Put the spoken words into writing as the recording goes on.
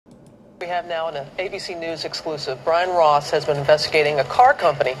We have now an ABC News exclusive. Brian Ross has been investigating a car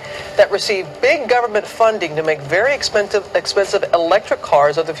company that received big government funding to make very expensive electric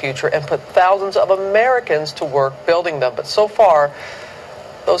cars of the future and put thousands of Americans to work building them. But so far,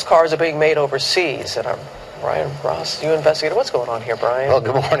 those cars are being made overseas. And Brian Ross, you investigated. What's going on here, Brian? Well,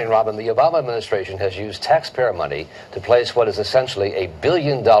 good morning, Robin. The Obama administration has used taxpayer money to place what is essentially a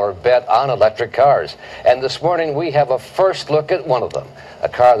billion-dollar bet on electric cars. And this morning, we have a first look at one of them, a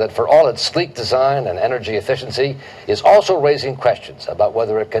car that, for all its sleek design and energy efficiency, is also raising questions about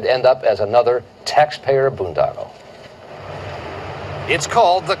whether it could end up as another taxpayer boondoggle. It's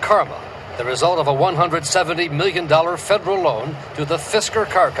called the Karma, the result of a $170 million federal loan to the Fisker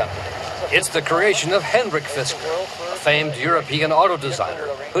Car Company. It's the creation of Hendrik Fisker, a famed European auto designer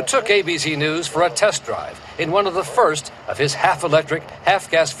who took ABC News for a test drive in one of the first of his half-electric,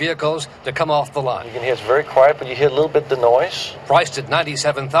 half-gas vehicles to come off the line. You can hear it's very quiet, but you hear a little bit the noise. Priced at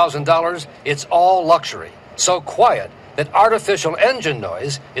 $97,000, it's all luxury, so quiet that artificial engine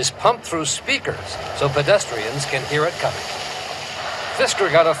noise is pumped through speakers so pedestrians can hear it coming.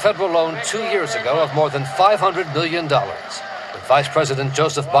 Fisker got a federal loan 2 years ago of more than $500 million. With Vice President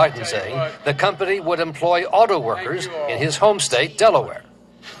Joseph Biden saying the company would employ auto workers in his home state, Delaware.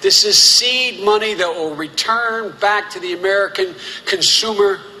 This is seed money that will return back to the American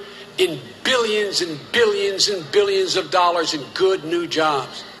consumer in billions and billions and billions of dollars in good new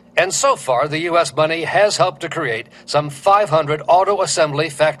jobs. And so far, the U.S. money has helped to create some 500 auto assembly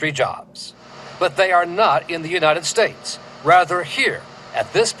factory jobs. But they are not in the United States, rather here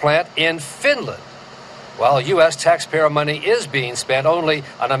at this plant in Finland. While U.S. taxpayer money is being spent only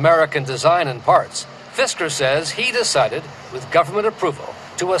on American design and parts, Fisker says he decided, with government approval,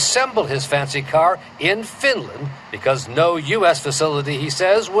 to assemble his fancy car in Finland because no U.S. facility, he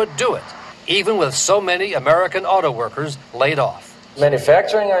says, would do it, even with so many American auto workers laid off.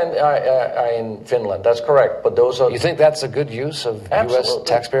 Manufacturing are in Finland, that's correct, but those are... You think that's a good use of U.S.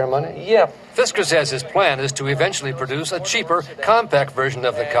 taxpayer money? Yeah. Fisker says his plan is to eventually produce a cheaper, compact version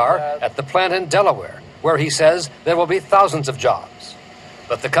of the car at the plant in Delaware, where he says there will be thousands of jobs.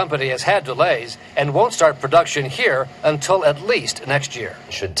 But the company has had delays and won't start production here until at least next year.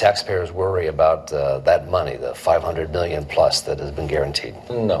 Should taxpayers worry about that money, the $500 million plus that has been guaranteed?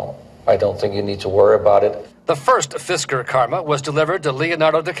 No, I don't think you need to worry about it. The first Fisker Karma was delivered to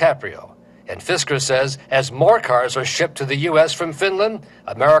Leonardo DiCaprio. And Fisker says as more cars are shipped to the U.S. from Finland,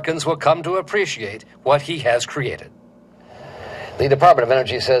 Americans will come to appreciate what he has created. The Department of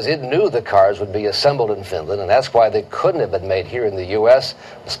Energy says it knew the cars would be assembled in Finland, and that's why they couldn't have been made here in the U.S.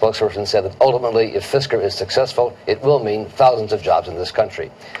 The spokesperson said that ultimately, if Fisker is successful, it will mean thousands of jobs in this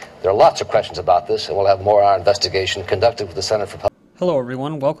country. There are lots of questions about this, and we'll have more on our investigation conducted with the Center for Public... Hello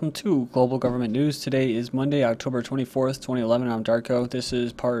everyone, welcome to Global Government News. Today is Monday, October 24th, 2011. I'm Darko. This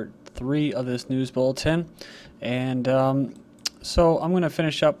is part 3 of this news bulletin. And so I'm going to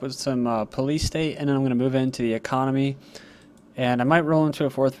finish up with some police state, and then I'm going to move into the economy. And I might roll into a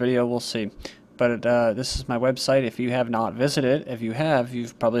 4th video, we'll see. But this is my website. If you have not visited, if you have,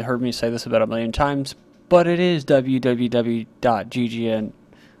 you've probably heard me say this about 1,000,000 times. But it is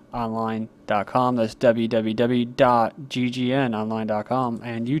www.ggnonline.com. That's www.ggnonline.com.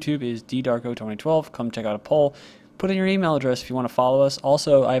 And YouTube is ddarko2012. Come check out a poll. Put in your email address if you want to follow us.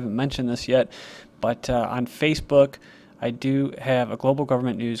 Also, I haven't mentioned this yet, but on Facebook, I do have a Global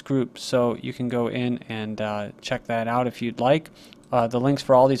Government News group, so you can go in and check that out if you'd like. The links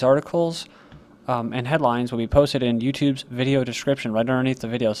for all these articles and headlines will be posted in YouTube's video description right underneath the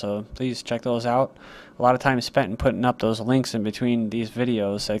video, so please check those out. A lot of time spent in putting up those links in between these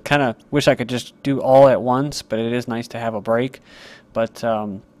videos. I kind of wish I could just do all at once, but it is nice to have a break. But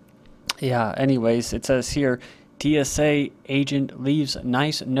yeah, anyways, it says here, TSA agent leaves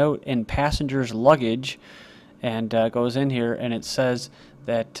nice note in passenger's luggage, and goes in here, and it says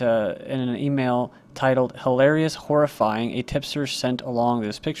that in an email titled "Hilarious Horrifying," a tipster sent along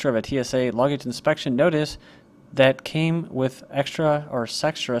this picture of a TSA luggage inspection notice that came with extra or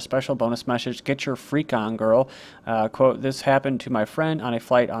sextra special bonus message, "Get your freak on, girl." Quote, "This happened to my friend on a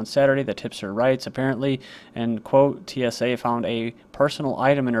flight on Saturday," the tipster writes, apparently, and quote, "TSA found a personal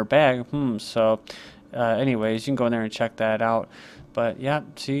item in her bag." So anyways, you can go in there and check that out. But yeah,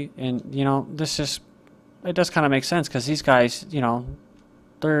 see, and you know, this is... It does kind of make sense because these guys, you know,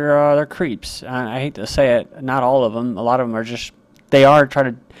 they're creeps. I hate to say it, not all of them. A lot of them are just, they are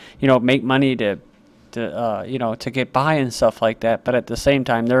trying to, you know, make money to you know, to get by and stuff like that. But at the same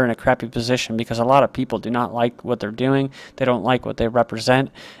time, they're in a crappy position because a lot of people do not like what they're doing. They don't like what they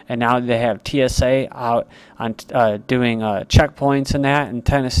represent. And now they have TSA out on doing checkpoints and that in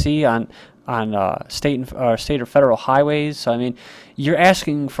Tennessee on state or federal highways. So I mean, you're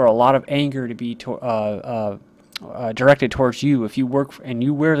asking for a lot of anger to be directed towards you if you work and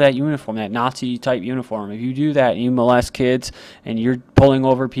you wear that uniform, that Nazi type uniform. If you do that and you molest kids and you're pulling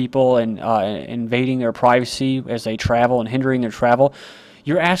over people and invading their privacy as they travel and hindering their travel,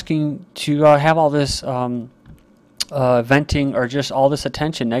 you're asking to have all this venting or just all this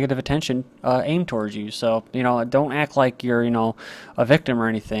attention, negative attention, aimed towards you. So, you know, don't act like you're, you know, a victim or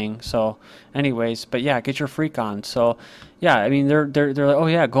anything. So, anyways, but yeah, get your freak on. So, yeah, I mean, they're like, oh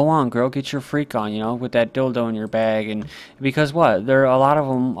yeah, go on, girl, get your freak on, you know, with that dildo in your bag. And because what? A lot of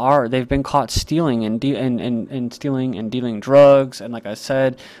them they've been caught stealing and stealing and dealing drugs, and like I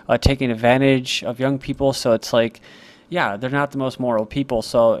said, taking advantage of young people. So it's like, yeah, they're not the most moral people.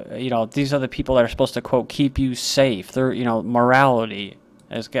 So, you know, these are the people that are supposed to, quote, keep you safe. They're, you know, morality,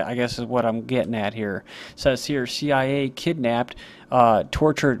 I guess is what I'm getting at here. It says here, CIA kidnapped,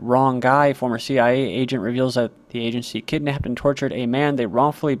 tortured wrong guy. Former CIA agent reveals that the agency kidnapped and tortured a man they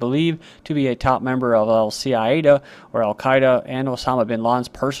wrongfully believe to be a top member of Al-Qaeda or Al-Qaeda and Osama bin Laden's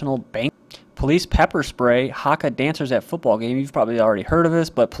personal bank. Police pepper spray Haka dancers at football game. You've probably already heard of this,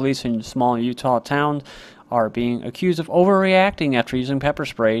 but police in small Utah towns are being accused of overreacting after using pepper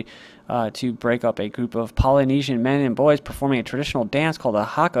spray to break up a group of Polynesian men and boys performing a traditional dance called a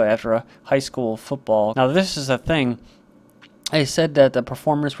Haka after a high school football. Now, this is a thing. They said that the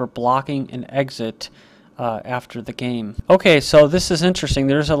performers were blocking an exit after the game. Okay, so this is interesting.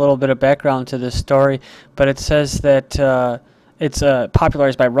 There's a little bit of background to this story, but it says that it's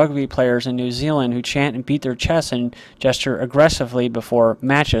popularized by rugby players in New Zealand who chant and beat their chests and gesture aggressively before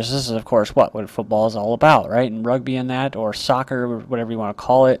matches. This is, of course, what football is all about, right? And rugby and that, or soccer, or whatever you want to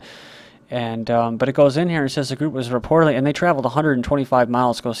call it. And but it goes in here and says the group was reportedly, and they traveled 125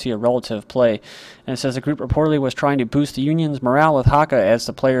 miles to go see a relative play. And it says the group reportedly was trying to boost the union's morale with Haka as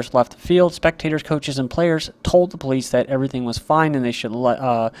the players left the field. Spectators, coaches, and players told the police that everything was fine and they should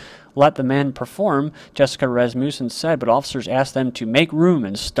let the men perform, Jessica Rasmussen said, but officers asked them to make room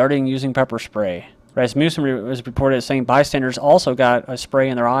and starting using pepper spray. Rasmussen was reported as saying bystanders also got a spray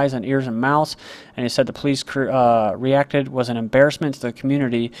in their eyes and ears and mouths, and he said the police reacted was an embarrassment to the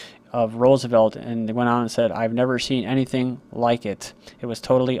community of Roosevelt, and they went on and said, I've never seen anything like it. It was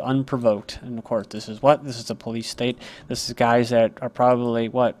totally unprovoked. And of course, this is what? This is a police state. This is guys that are probably,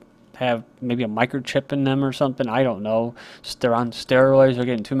 have maybe a microchip in them or something. I don't know. They're on steroids. They're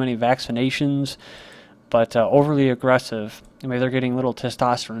getting too many vaccinations. But overly aggressive. Maybe they're getting little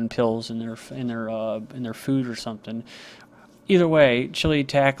testosterone pills in their food or something. Either way, Chile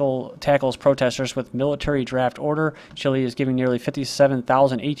tackles protesters with military draft order. Chile is giving nearly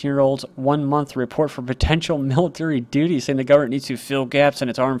 57,000 18-year-olds 1 month report for potential military duty, saying the government needs to fill gaps in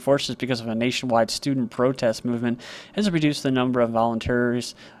its armed forces because of a nationwide student protest movement. Has reduced the number of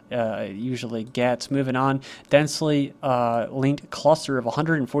volunteers usually gets. Moving on, densely linked cluster of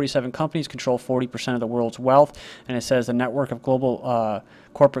 147 companies control 40% of the world's wealth, and it says the network of global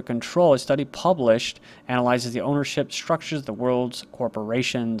corporate control. A study published analyzes the ownership structures of the world's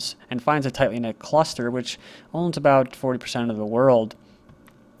corporations and finds a tightly knit cluster which owns about 40% of the world.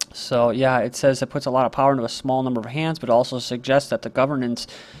 So yeah, it says it puts a lot of power into a small number of hands, but also suggests that the governance,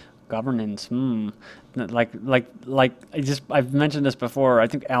 I've mentioned this before. I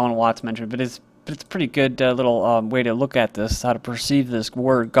think Alan Watts mentioned it, but it's a pretty good little way to look at this, how to perceive this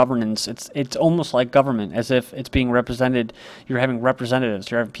word governance. It's almost like government, as if it's being represented. You're having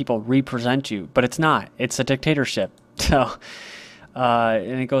representatives. You're having people represent you, but it's not. It's a dictatorship. So,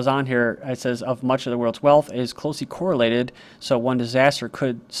 and it goes on here. It says of much of the world's wealth is closely correlated, so one disaster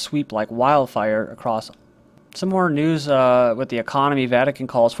could sweep like wildfire across. Some more news with the economy. Vatican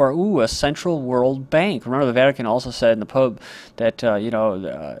calls for a central world bank. Remember, the Vatican also said in the Pope that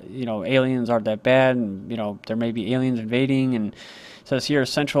aliens aren't that bad, and there may be aliens invading. And it says here a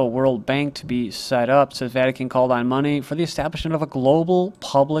central world bank to be set up. It says Vatican called on money for the establishment of a global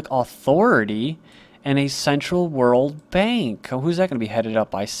public authority and a central world bank. Who's that going to be headed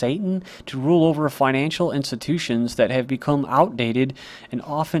up by? Satan? To rule over financial institutions that have become outdated and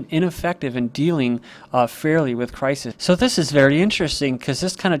often ineffective in dealing fairly with crisis. So this is very interesting because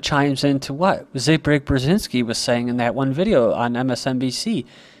this kind of chimes into what Zbigniew Brzezinski was saying in that one video on MSNBC,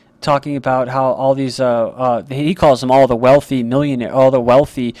 talking about how all these, he calls them all the wealthy millionaire, all the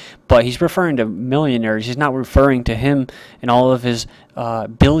wealthy, but he's referring to millionaires. He's not referring to him and all of his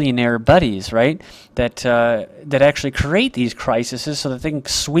billionaire buddies, right? That actually create these crises so that they can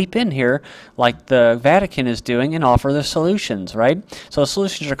sweep in here like the Vatican is doing and offer the solutions, right? So the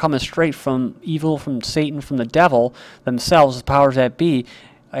solutions are coming straight from evil, from Satan, from the devil themselves, the powers that be.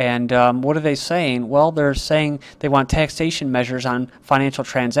 And what are they saying? Well, they're saying they want taxation measures on financial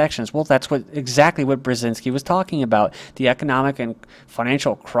transactions. Well, that's exactly what Brzezinski was talking about, the economic and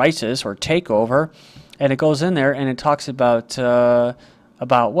financial crisis or takeover. And it goes in there and it talks about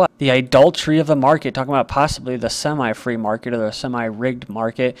what? The adultery of the market, talking about possibly the semi-free market or the semi-rigged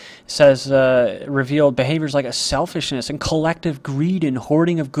market. It says revealed behaviors like a selfishness and collective greed and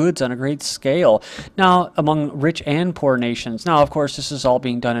hoarding of goods on a great scale. Now, among rich and poor nations. Now, of course, this is all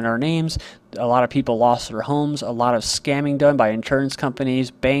being done in our names. A lot of people lost their homes. A lot of scamming done by insurance companies,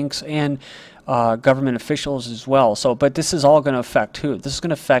 banks, and government officials as well. So, but this is all going to affect who? This is going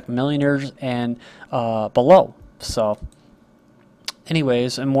to affect millionaires and below. So,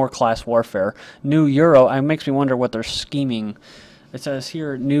 anyways, and more class warfare. New Euro, it makes me wonder what they're scheming. It says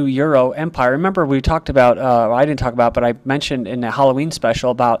here, New Euro Empire. Remember, we talked about, I didn't talk about, but I mentioned in the Halloween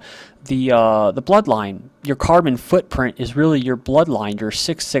special about the bloodline. Your carbon footprint is really your bloodline, your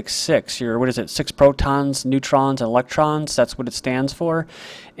 666, your, what is it, 6 protons, neutrons, and electrons. That's what it stands for.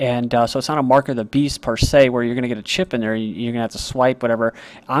 And so it's not a mark of the beast per se, where you're going to get a chip in there, you're going to have to swipe, whatever.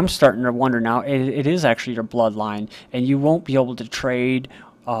 I'm starting to wonder now, it is actually your bloodline, and you won't be able to trade,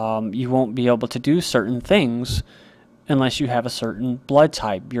 you won't be able to do certain things unless you have a certain blood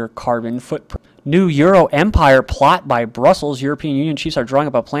type, your carbon footprint. New Euro Empire plot by Brussels. European Union chiefs are drawing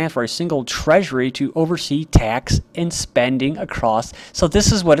up a plan for a single treasury to oversee tax and spending across. So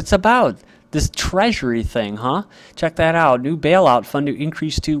this is what it's about. This treasury thing, huh? Check that out. New bailout fund to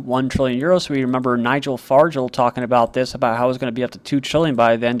increase to 1 trillion euros. So we remember Nigel Farage talking about this, about how it's going to be up to 2 trillion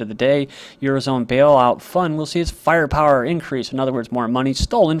by the end of the day. Eurozone bailout fund will see its firepower increase. In other words, more money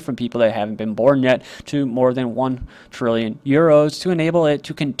stolen from people that haven't been born yet to more than 1 trillion euros to enable it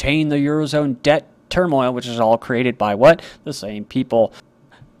to contain the Eurozone debt turmoil, which is all created by what? The same people.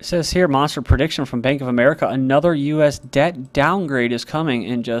 It says here, monster prediction from Bank of America, another U.S. debt downgrade is coming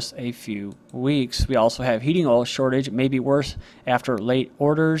in just a few weeks. We also have heating oil shortage, maybe worse after late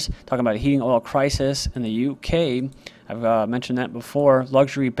orders. Talking about a heating oil crisis in the UK. I've mentioned that before.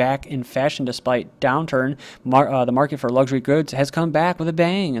 Luxury back in fashion despite downturn. The market for luxury goods has come back with a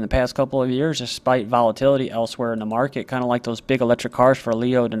bang in the past couple of years despite volatility elsewhere in the market. Kind of like those big electric cars for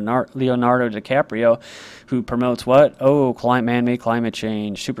Leonardo DiCaprio, who promotes what? Oh, man-made climate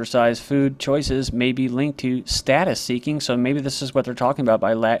change. Supersize food choices may be linked to status seeking. So maybe this is what they're talking about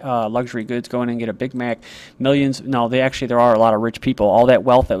by luxury goods going and get a Big Mac. Millions. No, there are a lot of rich people. All that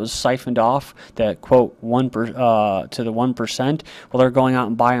wealth that was siphoned off, that quote to the 1%, well, they're going out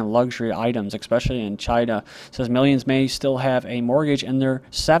and buying luxury items, especially in China. It says millions may still have a mortgage in their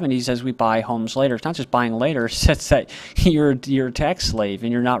 70s as we buy homes later. It's not just buying later. It's that you're a tax slave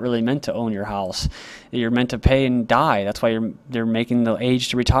and you're not really meant to own your house. You're meant to pay and die. That's why they're making the age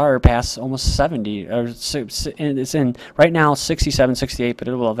to retire past almost 70. It's in right now 67, 68, but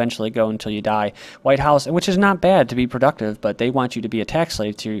it will eventually go until you die. White House, which is not bad to be productive, but they want you to be a tax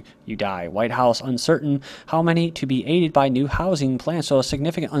slave till you die. White House uncertain how many to be aided by new housing plans. So a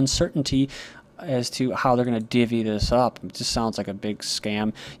significant uncertainty as to how they're going to divvy this up. It just sounds like a big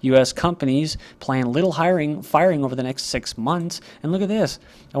scam. U.S. companies plan little firing over the next 6 months. And look at this.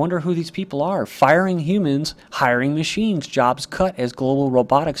 I wonder who these people are. Firing humans, hiring machines. Jobs cut as global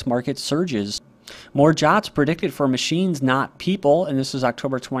robotics market surges. More jobs predicted for machines, not people. And this is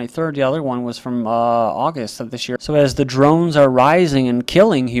October 23rd. The other one was from August of this year. So as the drones are rising and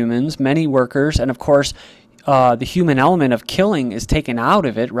killing humans, many workers, and of course, the human element of killing is taken out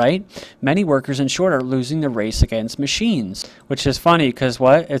of it, right? Many workers, in short, are losing the race against machines, which is funny because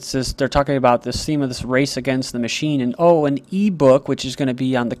what? It's this, they're talking about this theme of this race against the machine, and oh, an e-book, which is going to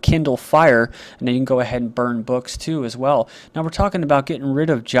be on the Kindle Fire, and then you can go ahead and burn books too as well. Now we're talking about getting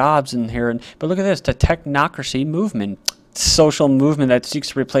rid of jobs in here, but look at this, the technocracy movement. Social movement that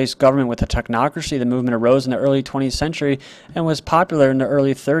seeks to replace government with a technocracy. The movement arose in the early 20th century and was popular in the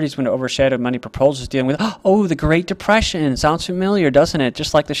early 30s when it overshadowed many proposals dealing with, oh, the Great Depression. Sounds familiar, doesn't it?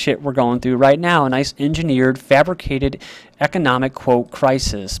 Just like the shit we're going through right now. A nice engineered, fabricated economic, quote,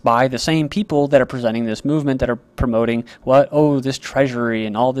 crisis by the same people that are presenting this movement that are promoting what? Oh, this treasury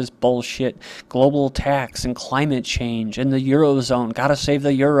and all this bullshit, global tax and climate change and the Eurozone. Gotta save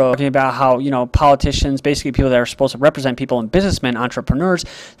the euro. Talking about how, you know, politicians, basically people that are supposed to represent people and businessmen, entrepreneurs,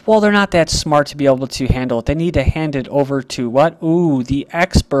 well, they're not that smart to be able to handle it. They need to hand it over to what? Ooh, the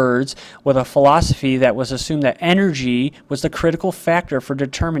experts with a philosophy that was assumed that energy was the critical factor for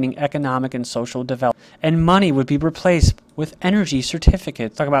determining economic and social development. And money would be replaced with energy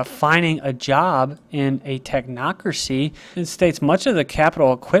certificates. Talk about finding a job in a technocracy. It states much of the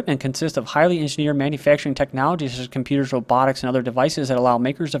capital equipment consists of highly engineered manufacturing technologies such as computers, robotics, and other devices that allow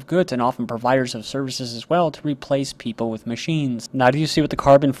makers of goods and often providers of services as well to replace people with machines. Now, do you see what the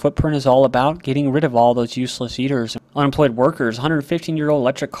carbon footprint is all about? Getting rid of all those useless eaters. Unemployed workers. 115-year-old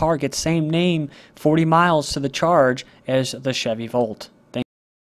electric car gets same name, 40 miles to the charge as the Chevy Volt.